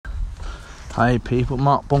Hey people,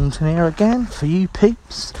 Mark Bongton here again for you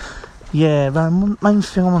peeps. Yeah, the main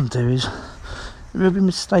thing I want to do is, you've been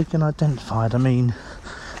mistaken identified. I mean,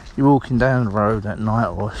 you're walking down the road at night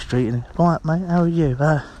or a street and right mate, how are you?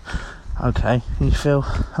 Okay, and you feel,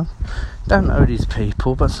 don't know these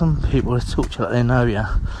people, but some people talk to you like they know you.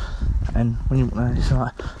 And when you,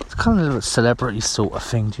 it's kind of a celebrity sort of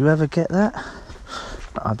thing. Do you ever get that?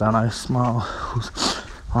 I don't know, smiles,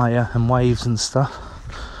 and waves and stuff.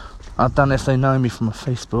 I don't know if they know me from a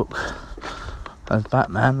Facebook as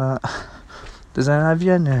Batman. Have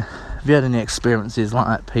you had any experiences like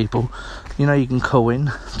that, people? You know, you can call in,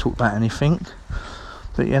 talk about anything.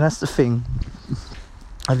 But yeah, that's the thing.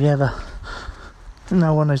 Have you ever, one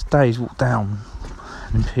of those days walk down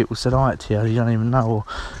and people said hi to you, you don't even know, or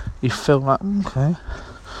you feel like, okay,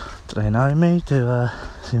 do they know me? See me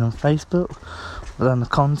on Facebook? Or done the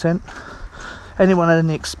content? Anyone had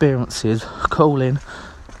any experiences? Call in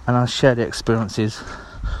and I'll share the experiences.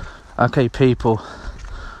 Okay people,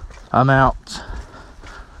 I'm out.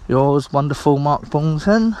 Yours wonderful Mark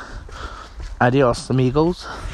Bongton. Adios amigos.